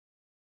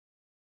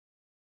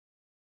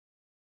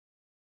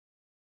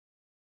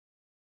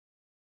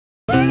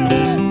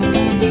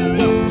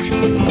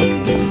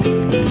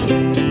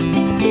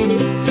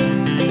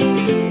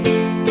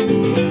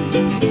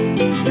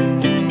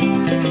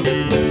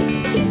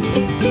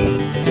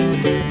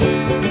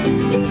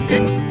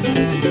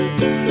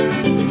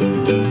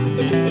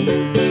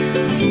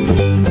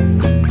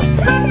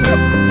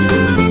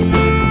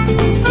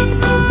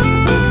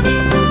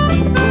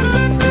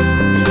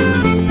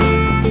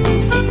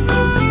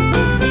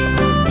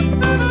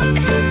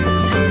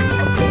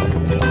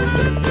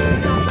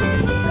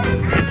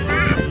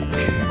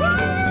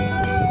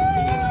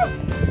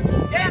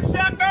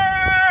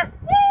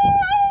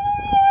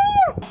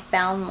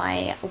Found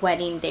my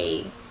wedding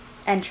day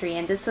entry,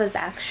 and this was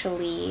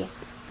actually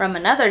from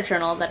another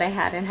journal that I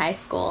had in high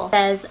school. It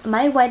says,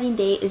 my wedding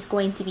day is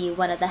going to be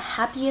one of the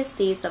happiest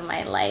days of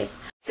my life.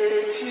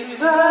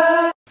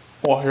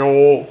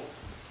 Wahyo.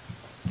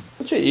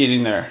 What you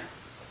eating there?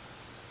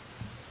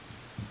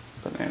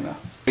 Banana.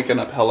 Waking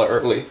up hella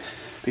early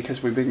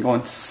because we've been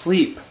going to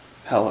sleep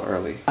hella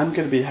early. I'm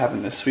gonna be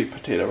having this sweet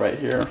potato right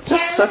here.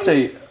 Just such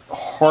a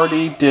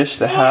hearty dish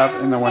to have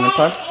in the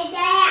wintertime.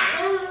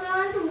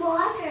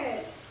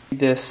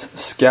 This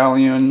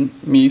scallion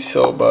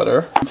miso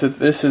butter. So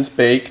this is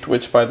baked,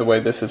 which by the way,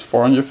 this is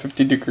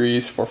 450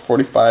 degrees for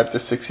 45 to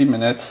 60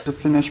 minutes. The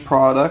finished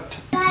product,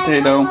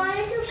 potato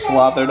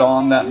slathered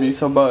on that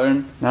miso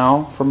butter.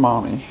 Now for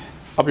mommy.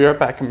 I'll be right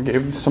back and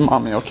give this to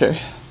mommy,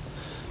 okay?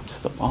 It's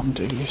the Mom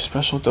Diggy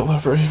special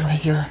delivery right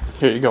here.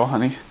 Here you go,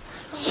 honey.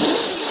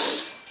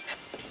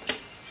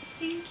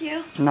 Thank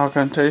you. Not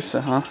gonna taste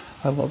it, huh?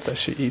 I love that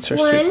she eats her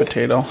sweet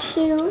potato.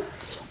 2,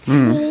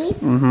 3,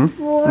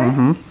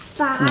 4,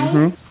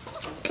 5.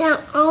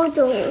 Count all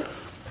those.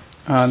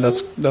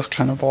 That's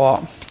kind of a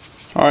lot.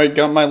 All right,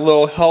 got my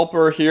little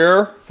helper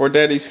here for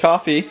Daddy's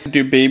coffee.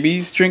 Do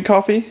babies drink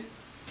coffee?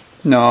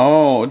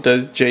 No.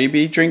 Does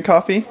JB drink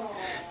coffee?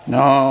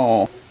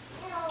 No.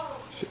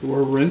 So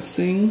we're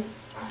rinsing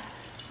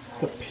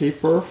the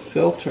paper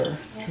filter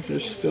because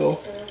there's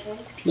still.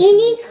 You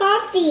need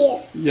coffee.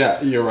 Yeah,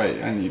 you're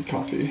right. I need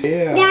coffee.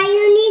 Yeah. Now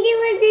you need it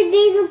with the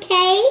beans,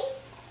 okay?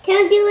 Can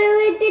I do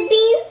it with the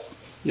beans?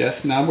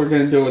 Yes, now we're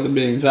going to do it with the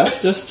beans. That's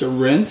just to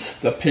rinse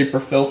the paper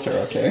filter,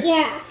 okay?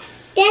 Yeah.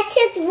 That's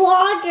just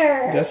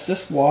water. That's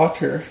just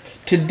water.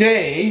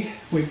 Today,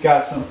 we've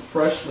got some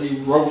freshly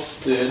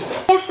roasted.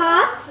 Is it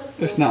hot?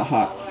 It's not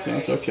hot, so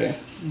it's okay.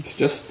 It's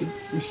just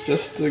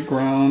the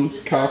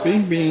ground coffee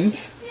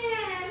beans.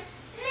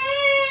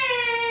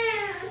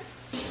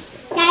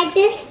 Dad,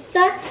 this is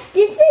fun.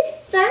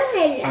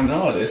 I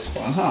know it is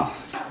fun, huh?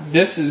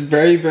 This is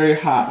very, very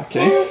hot,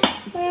 okay?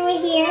 Over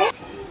here.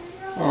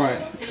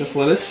 Alright, just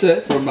let it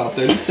sit for about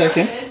 30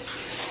 seconds.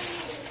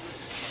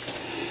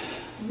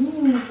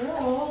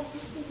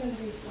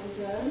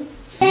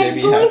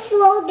 It's going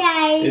slow,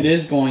 Dad. It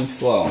is going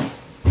slow.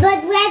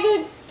 But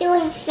rather do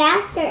it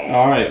faster.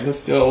 Alright,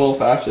 let's do it a little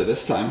faster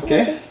this time,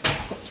 okay?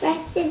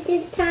 Faster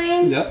this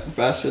time? Yep,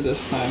 faster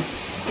this time.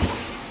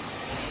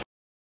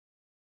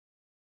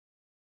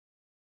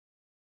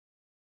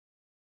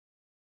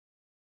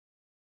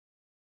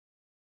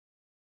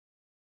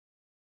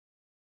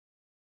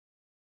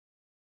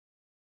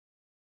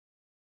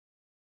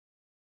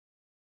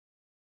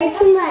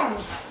 Too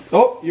much.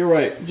 Oh, you're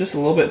right. Just a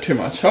little bit too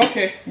much.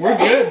 Okay, we're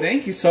good.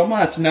 Thank you so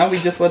much. Now we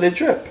just let it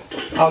drip.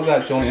 How's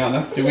that,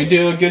 Juliana? Did we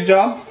do a good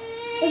job?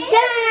 It's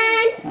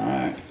done.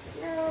 Alright.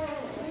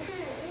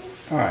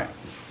 Alright.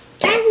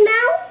 That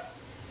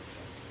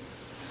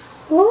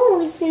smell?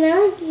 Oh, it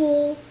smells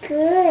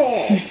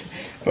good.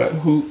 But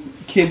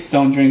kids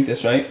don't drink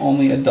this, right?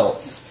 Only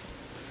adults.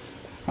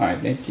 Alright,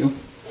 thank you.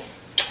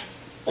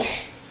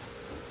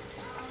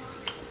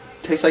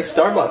 Tastes like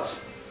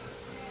Starbucks.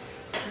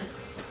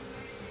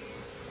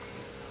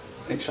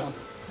 Thanks, Sean.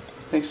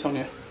 Thanks,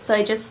 Sonia. So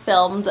I just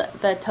filmed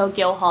the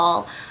Tokyo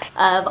haul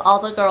of all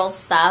the girls'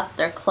 stuff,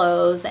 their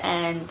clothes,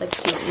 and the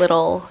cute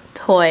little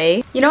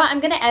toy. You know what? I'm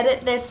gonna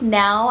edit this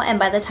now, and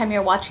by the time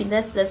you're watching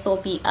this, this will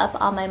be up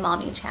on my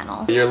mommy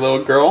channel. Your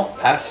little girl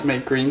asked to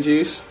make green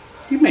juice.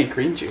 You make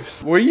green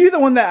juice. Were you the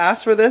one that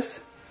asked for this?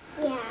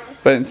 Yeah.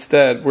 But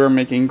instead, we're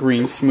making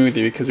green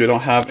smoothie because we don't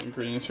have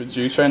ingredients for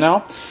juice right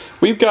now.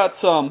 We've got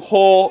some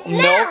whole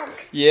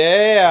milk.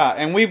 Yeah,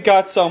 and we've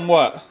got some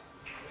what?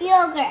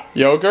 Yogurt.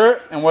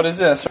 Yogurt? And what is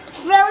this?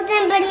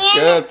 Frozen banana.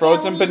 Good,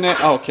 frozen banana.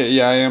 Okay,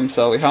 yeah, I am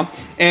Sally, huh?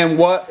 And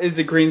what is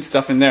the green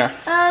stuff in there?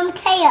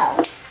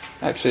 Kale.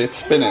 Actually, it's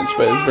spinach,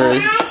 but it's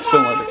very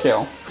similar to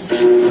kale.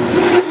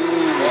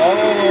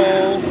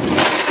 Oh.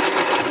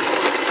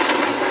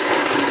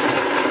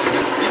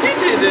 Did you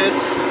do this?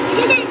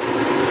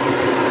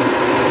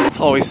 It's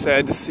always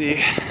sad to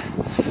see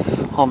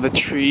all the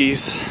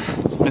trees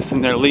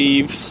missing their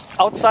leaves.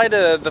 Outside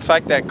of the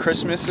fact that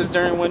Christmas is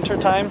during winter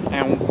time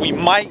and we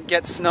might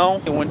get snow,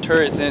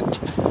 winter isn't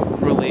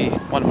really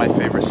one of my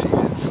favorite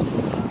seasons.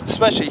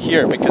 Especially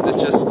here because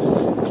it's just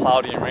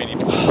cloudy and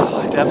rainy.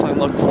 I definitely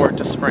look forward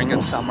to spring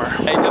and summer.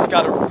 I just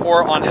got a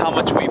report on how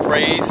much we've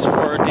raised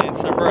for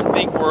December. I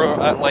think we're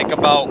at like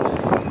about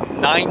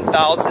 $9,000,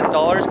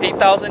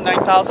 $8,000,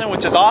 $9,000,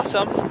 which is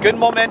awesome. Good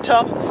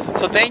momentum.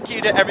 So thank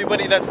you to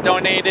everybody that's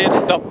donated.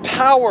 The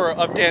power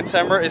of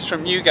Dancember is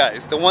from you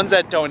guys, the ones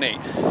that donate.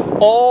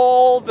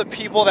 All the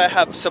people that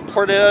have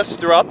supported us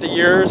throughout the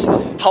years,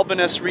 helping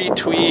us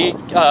retweet,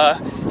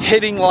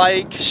 hitting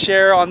like,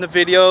 share on the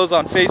videos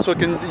on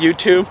Facebook and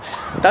YouTube.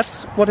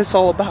 That's what it's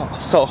all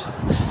about. So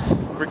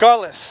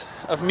regardless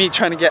of me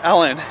trying to get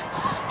Ellen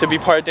to be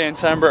part of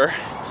Dancember,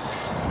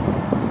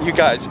 you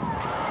guys,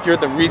 you're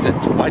the reason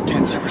why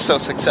Dancember is so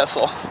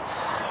successful.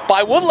 But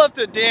I would love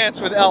to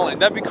dance with Ellen.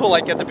 That'd be cool,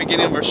 like at the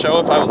beginning of her show,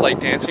 if I was like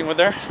dancing with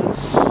her.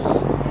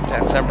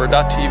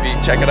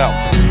 Dancember.tv, check it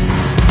out.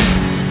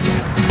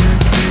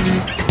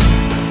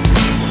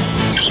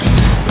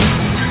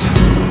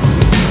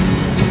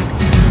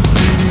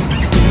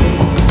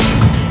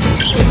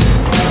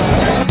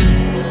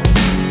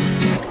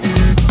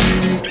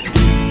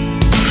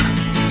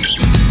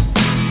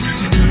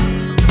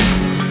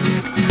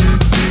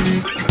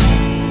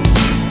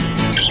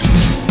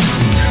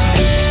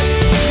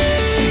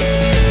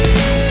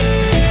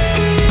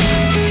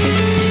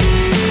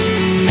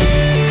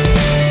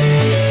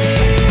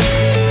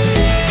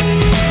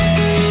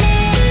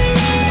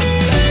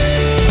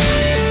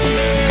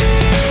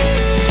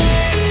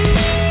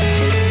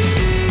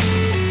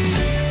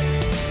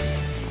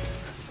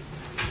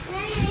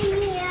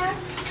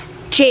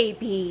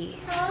 JB,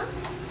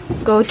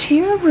 go to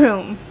your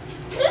room.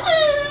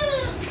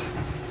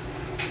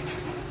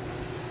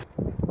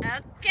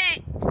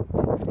 Okay.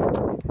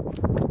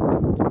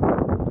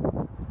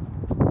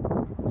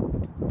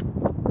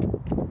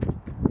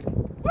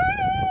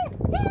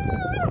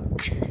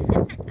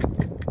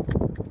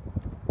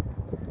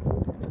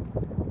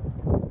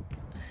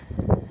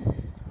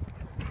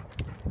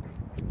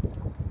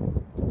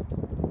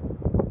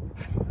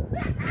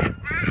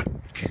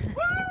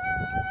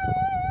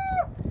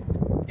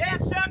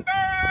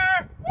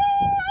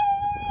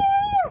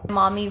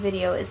 Mommy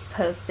video is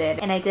posted,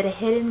 and I did a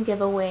hidden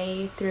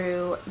giveaway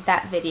through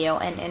that video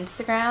and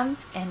Instagram,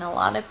 and a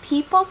lot of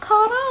people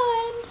caught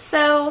on.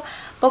 So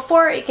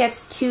before it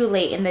gets too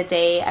late in the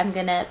day, I'm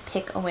gonna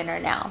pick a winner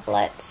now.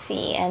 Let's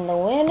see, and the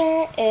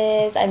winner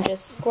is, I'm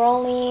just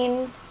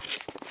scrolling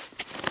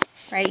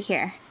right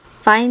here.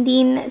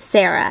 Finding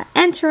Sarah.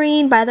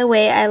 Entering, by the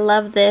way, I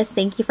love this.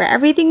 Thank you for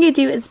everything you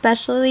do,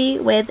 especially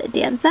with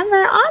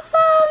Dancember. Awesome!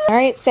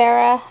 Alright,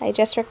 Sarah, I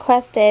just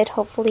requested.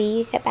 Hopefully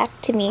you get back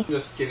to me.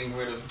 Just getting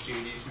rid of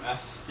Judy's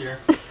mess here.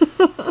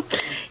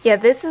 Yeah,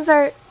 this is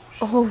our...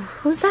 Oh,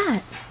 who's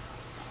that?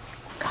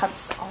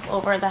 Cups all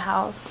over the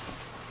house.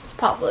 It's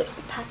probably a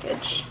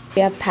package.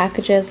 We have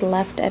packages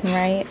left and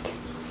right.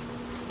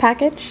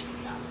 Package?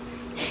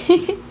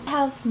 I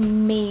have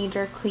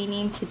major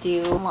cleaning to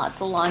do, lots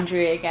of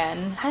laundry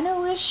again. Kind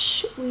of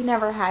wish we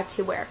never had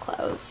to wear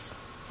clothes,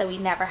 so we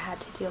never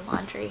had to do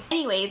laundry.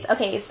 Anyways,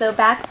 okay, so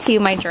back to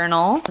my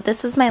journal.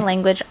 This is my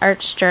language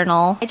arts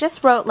journal. I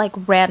just wrote like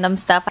random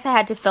stuff. I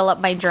had to fill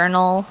up my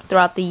journal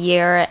throughout the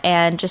year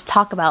and just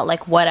talk about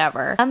like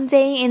whatever.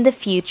 Someday in the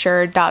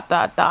future, ...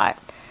 I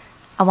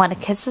want to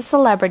kiss a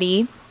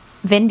celebrity.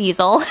 Vin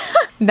Diesel.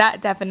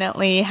 That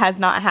definitely has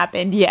not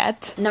happened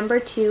yet. Number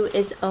 2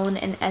 is own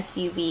an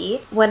SUV.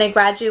 When I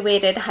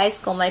graduated high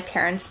school, my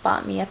parents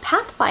bought me a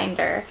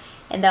Pathfinder,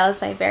 and that was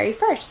my very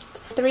first.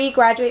 3,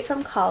 graduate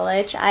from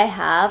college. I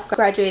have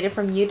graduated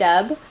from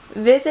UW.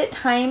 Visit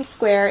Times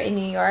Square in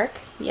New York.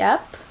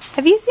 Yep.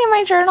 Have you seen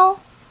my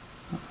journal?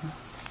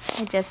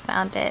 I just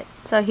found it.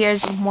 So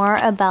here's more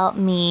about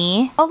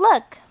me. Oh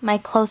look, my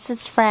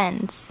closest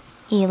friends.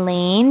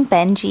 Elaine,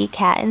 Benji,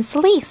 Kat, and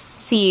Celeste.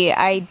 See,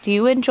 I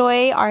do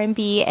enjoy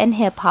R&B and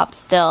hip-hop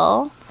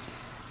still.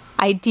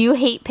 I do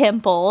hate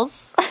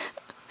pimples.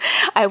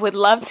 I would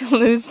love to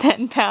lose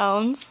 10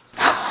 pounds.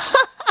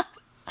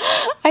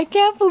 I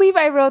can't believe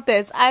I wrote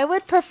this. I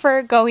would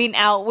prefer going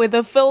out with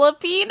a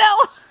Filipino.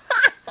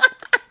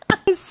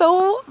 It's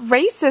so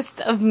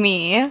racist of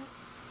me.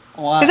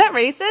 Why? Is that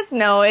racist?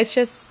 No, it's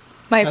just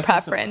my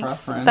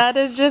preference. That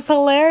is just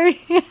hilarious.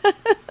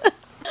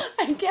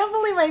 I can't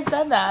believe I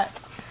said that.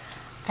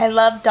 I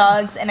love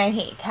dogs and I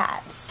hate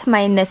cats.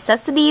 My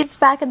necessities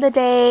back in the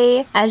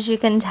day, as you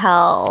can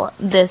tell,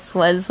 this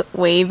was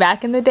way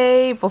back in the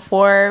day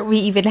before we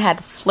even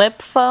had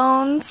flip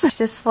phones.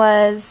 This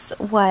was,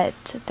 what,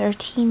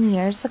 13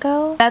 years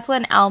ago? That's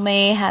when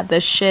Almay had the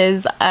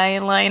shiz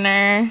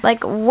eyeliner.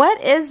 Like, what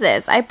is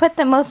this? I put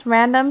the most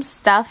random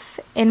stuff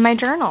in my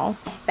journal.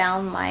 I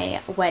found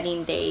my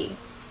wedding day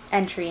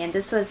entry, and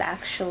this was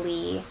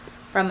actually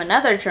from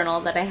another journal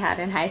that I had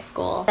in high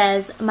school. It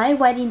says, my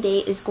wedding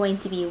day is going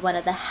to be one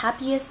of the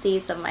happiest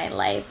days of my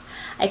life.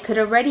 I could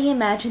already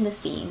imagine the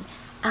scene.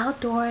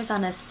 Outdoors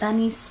on a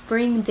sunny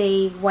spring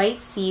day, white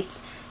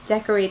seats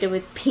decorated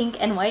with pink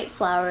and white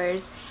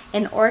flowers,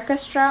 an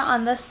orchestra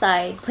on the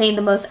side playing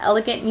the most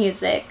elegant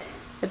music,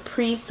 the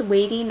priest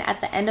waiting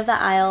at the end of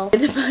the aisle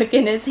with a book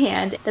in his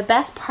hand. The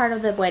best part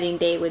of the wedding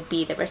day would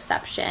be the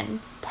reception.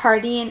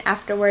 Partying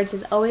afterwards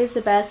is always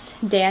the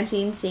best,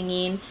 dancing,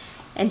 singing,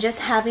 and just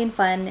having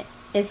fun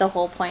is the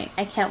whole point.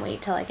 I can't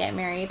wait till I get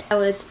married. I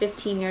was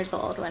 15 years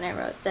old when I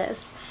wrote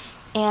this,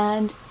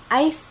 And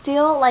I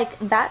still, like,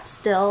 that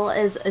still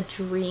is a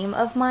dream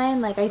of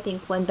mine. Like, I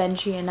think when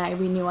Benji and I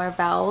renew our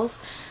vows,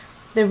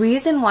 the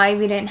reason why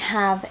we didn't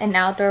have an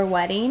outdoor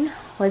wedding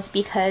was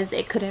because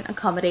it couldn't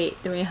accommodate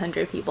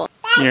 300 people.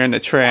 You're in a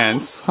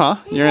trance, huh?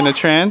 You're in a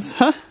trance,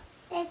 huh?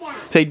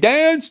 Say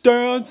dance,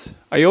 dance.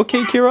 Are you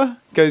okay, Kira?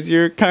 Because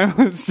you're kind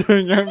of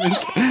staring at me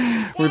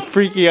with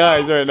freaky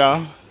eyes right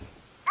now.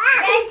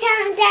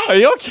 Are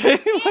you okay?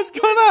 What's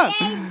going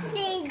on?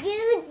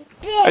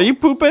 Are you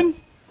pooping?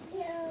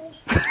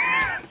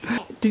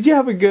 Did you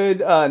have a good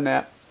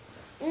nap?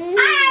 I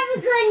have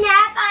a good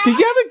nap. Did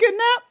you have a good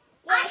nap?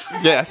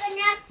 Yes.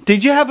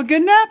 Did you have a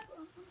good nap?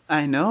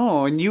 I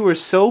know, and you were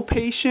so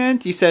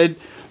patient. You said,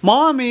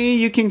 "Mommy,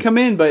 you can come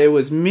in," but it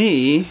was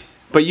me.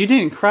 But you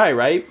didn't cry,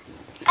 right?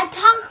 I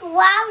talk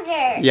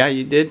louder. Yeah,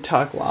 you did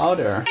talk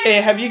louder.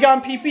 Hey, have you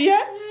gone pee-pee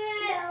yet?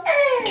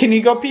 Can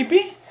you go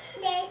pee-pee?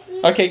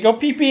 Okay, go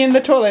pee-pee in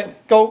the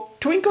toilet. Go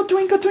twinkle,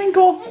 twinkle,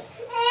 twinkle.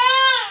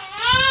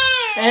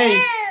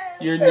 Hey,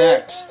 you're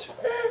next.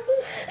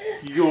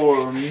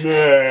 You're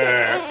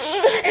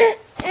next.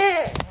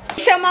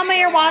 Show Mama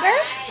your water.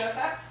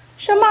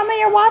 Show Mama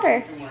your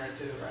water.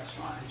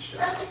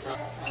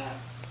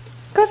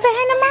 Go say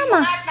hi to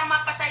Mama.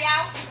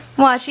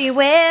 Watch me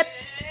whip.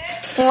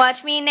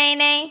 Watch me nay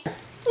nay.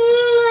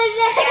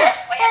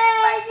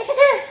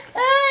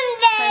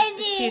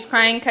 She's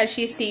crying because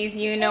she sees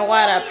you know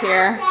what up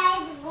here.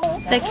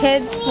 The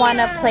kids want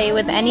to play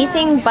with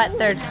anything but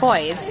their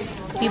toys.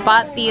 We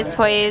bought these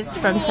toys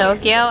from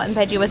Tokyo and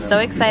Benji was so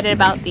excited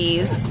about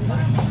these,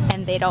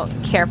 and they don't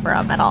care for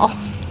them at all.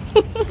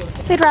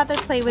 They'd rather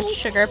play with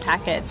sugar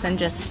packets and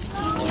just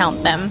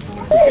count them.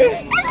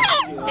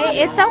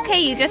 Hey, it's okay,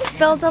 you just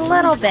spilled a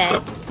little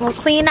bit. We'll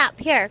clean up.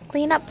 Here,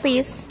 clean up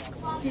please.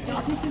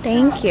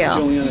 Thank you.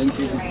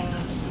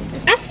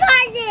 I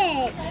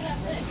farted.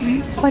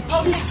 What do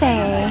you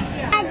say?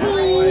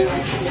 Daddy.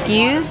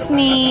 Excuse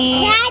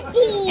me.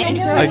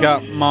 Daddy. I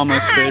got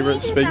Mama's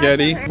favorite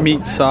spaghetti.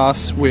 Meat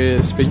sauce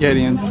with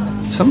spaghetti and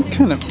some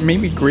kind of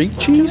maybe Greek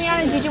cheese.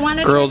 Did you want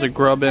to Girls are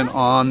grubbing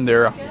on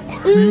their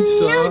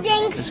pizza. No,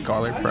 thanks. This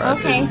garlic bread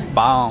Okay. is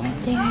bomb.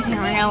 Dang, I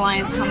didn't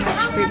realize how much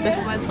food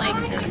this was. Like,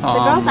 the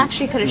girls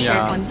actually could have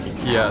shared one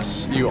pizza.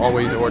 Yes, you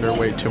always order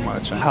way too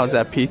much. How's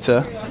that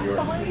pizza?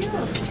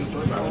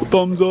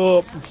 Thumbs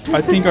up.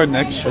 I think our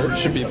next shirt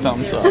should be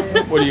thumbs up.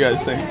 What do you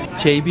guys think?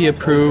 JB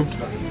approved.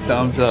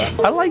 Thumbs up.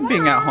 I like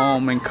being at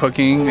home and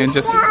cooking and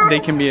just they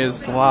can be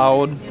as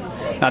loud.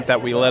 Not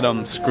that we let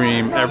them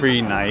scream every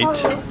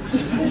night,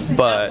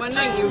 but One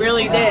night you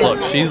really did.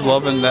 look, she's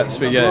loving that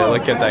spaghetti.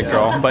 Look at that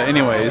girl. But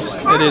anyways,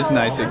 it is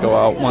nice to go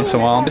out once in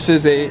a while. This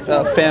is a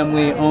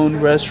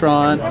family-owned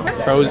restaurant.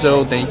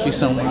 Rozo, thank you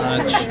so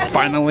much.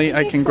 Finally,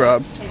 I can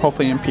grub.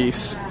 Hopefully in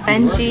peace.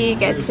 Benji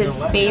gets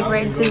his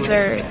favorite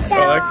dessert.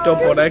 Correcto,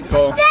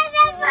 correcto.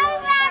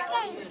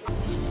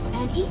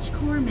 And each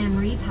core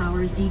memory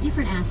powers a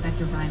different aspect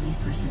of Riley's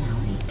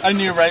personality. I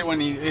knew right when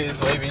he is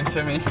waving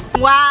to me.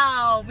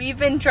 Wow, we've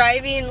been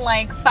driving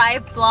like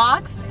 5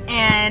 blocks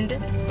and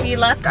we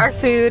left our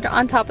food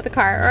on top of the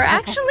car. Or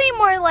actually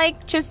more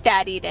like just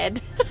Daddy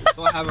did. That's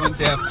what happens once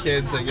you have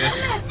kids, I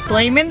guess.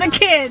 Blaming the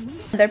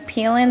kids. They're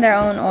peeling their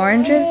own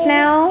oranges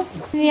now.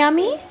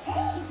 Yummy?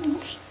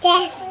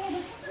 Yes.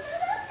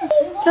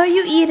 So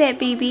you eat it,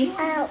 baby.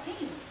 Oh.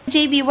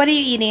 JB, what are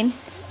you eating?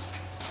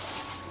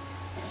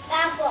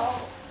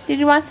 Apple. Did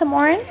you want some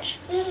orange?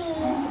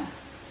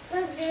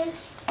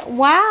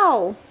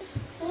 Wow.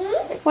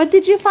 What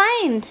did you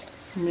find?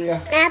 Yeah.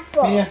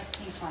 Apple. Yeah.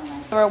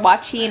 We're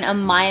watching a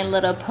My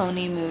Little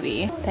Pony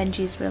movie.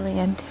 Benji's really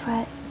into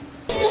it.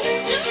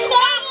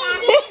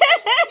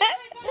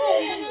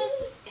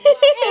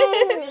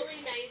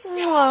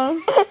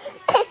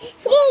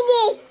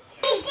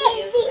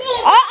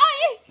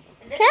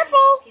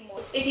 Careful!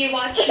 If you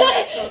watch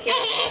Tokyo,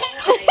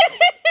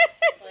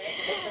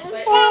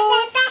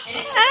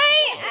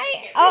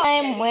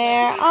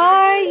 where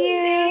are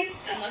you?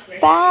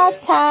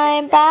 Bad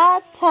time,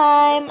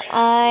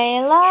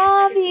 I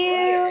love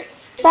you.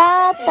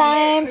 Bad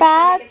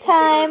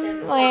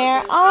time,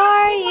 where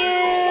are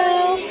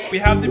you? We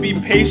have to be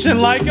patient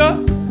like a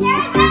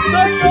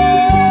psycho!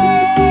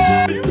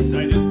 Are you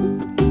excited?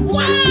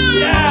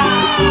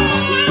 Yeah!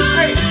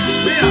 Hey,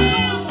 Leah,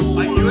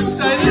 are you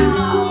excited?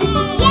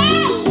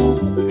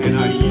 And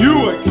are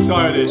you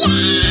excited?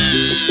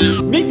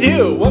 Me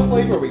too! What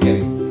flavor are we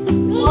getting?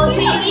 Well,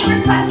 Jamie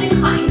requested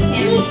cotton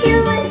candy.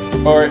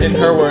 Or in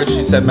her words,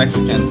 she said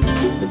Mexican.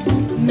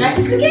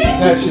 Mexican?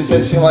 Yeah, she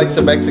said she likes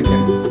a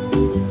Mexican.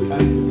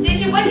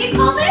 What do you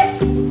call this?